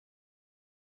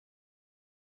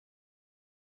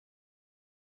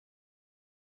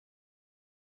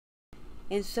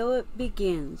And so it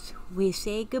begins. We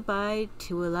say goodbye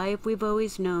to a life we've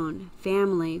always known,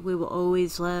 family we will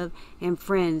always love, and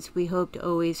friends we hope to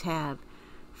always have.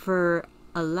 For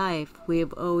a life we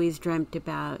have always dreamt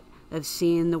about, of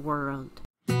seeing the world.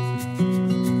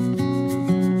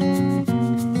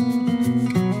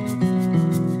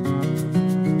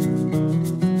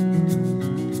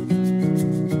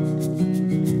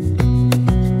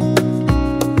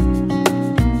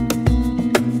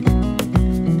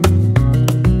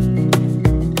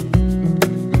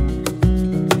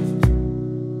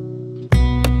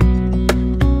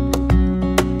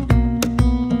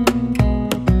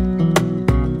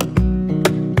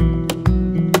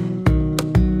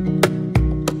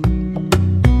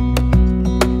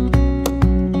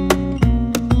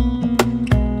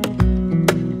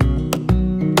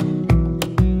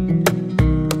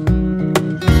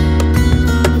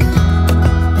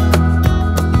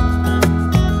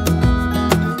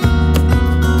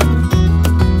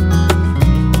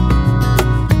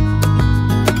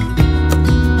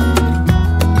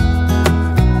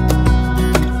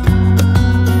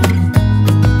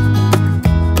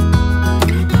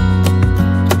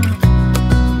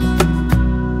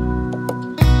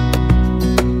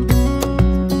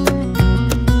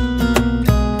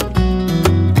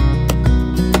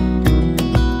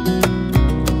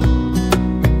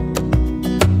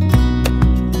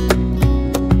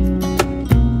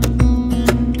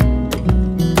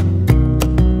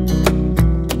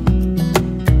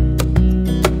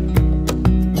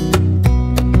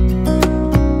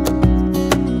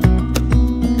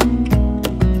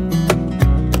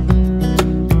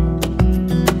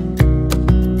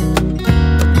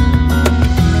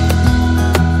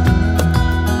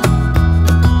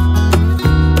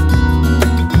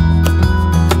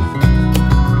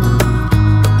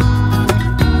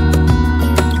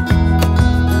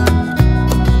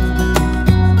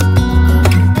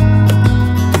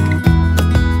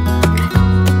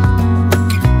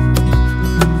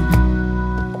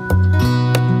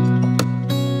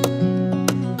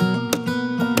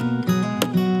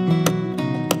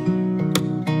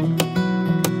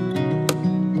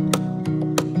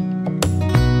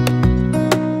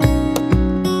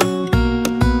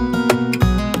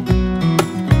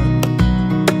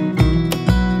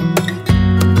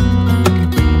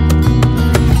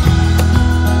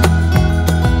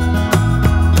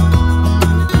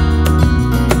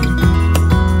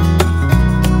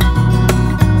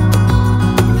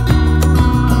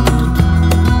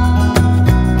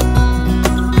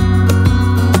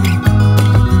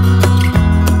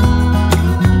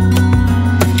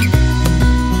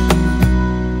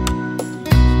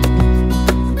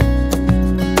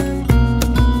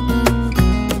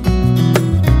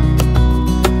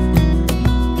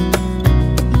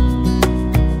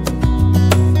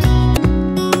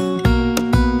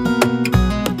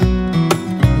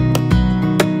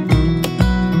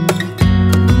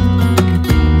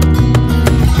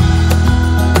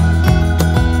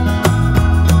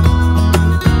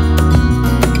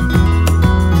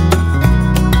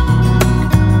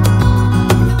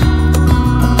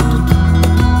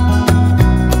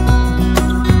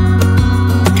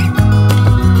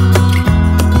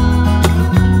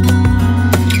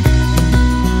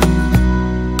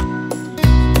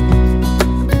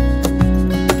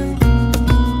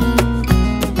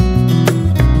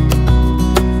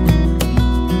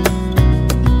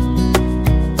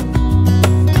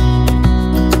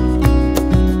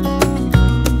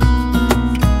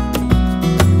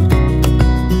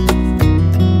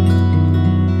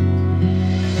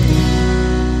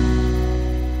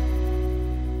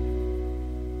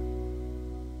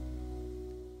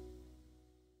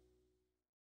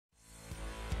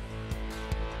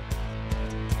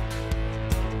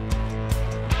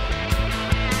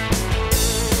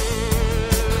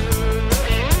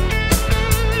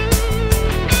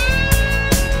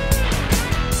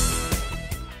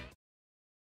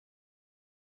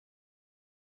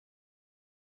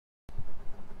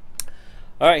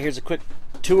 All right, here's a quick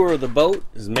tour of the boat.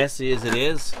 As messy as it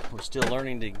is, we're still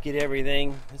learning to get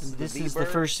everything. This is the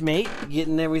first mate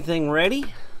getting everything ready.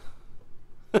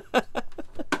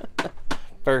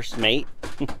 First mate.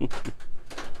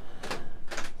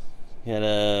 Got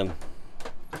a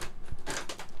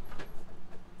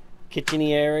kitchen-y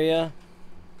area,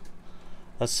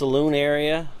 a saloon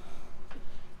area.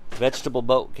 Vegetable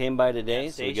boat came by today,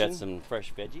 so we got some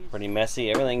fresh veggies. Pretty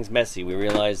messy. Everything's messy. We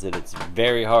realize that it's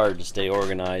very hard to stay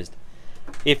organized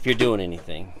if you're doing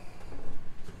anything.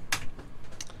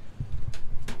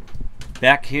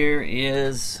 Back here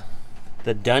is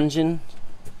the dungeon,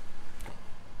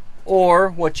 or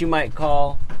what you might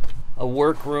call a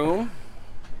workroom.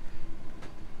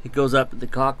 It goes up to the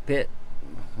cockpit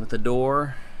with a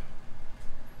door,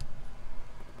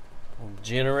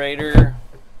 generator,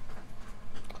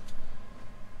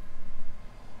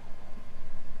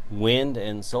 wind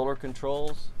and solar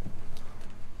controls.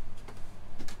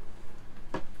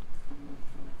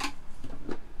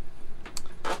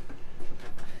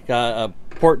 Got a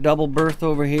port double berth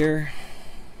over here.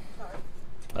 Sorry.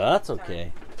 Oh, that's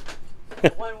okay.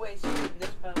 One-way street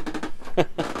this phone.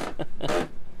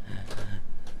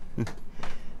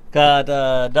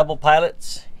 Got double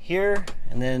pilots here,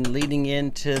 and then leading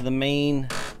into the main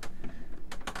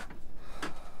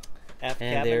aft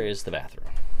cabin. And there is the bathroom.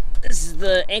 This is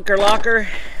the anchor locker,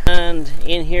 and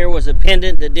in here was a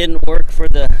pendant that didn't work for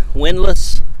the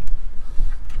windlass.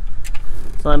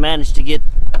 So I managed to get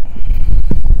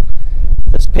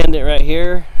this pendant right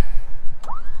here.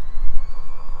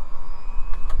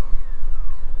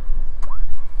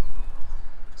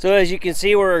 So as you can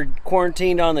see, we're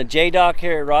quarantined on the J dock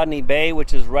here at Rodney Bay,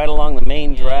 which is right along the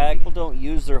main drag. People don't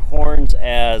use their horns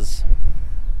as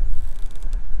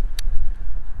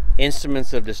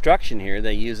instruments of destruction here.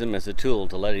 They use them as a tool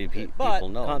to let people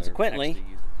know. Consequently,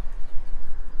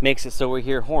 makes it so we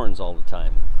hear horns all the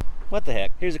time. What the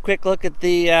heck? Here's a quick look at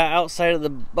the outside of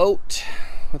the boat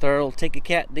with our little Take a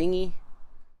Cat dinghy.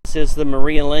 This is the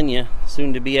Maria Lenya,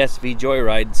 soon to be SV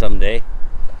Joyride someday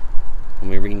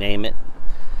when we rename it.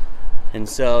 And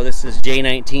so this is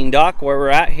J19 dock where we're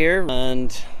at here,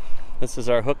 and this is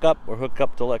our hookup. We're hooked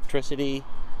up to electricity.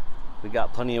 We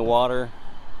got plenty of water.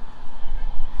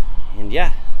 And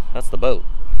yeah, that's the boat.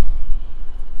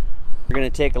 We're gonna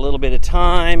take a little bit of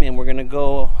time and we're gonna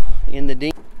go in the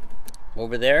dinghy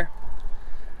over there,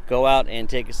 go out and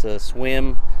take us a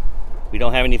swim. We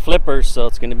don't have any flippers, so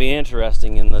it's gonna be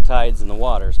interesting in the tides and the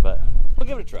waters, but we'll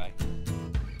give it a try.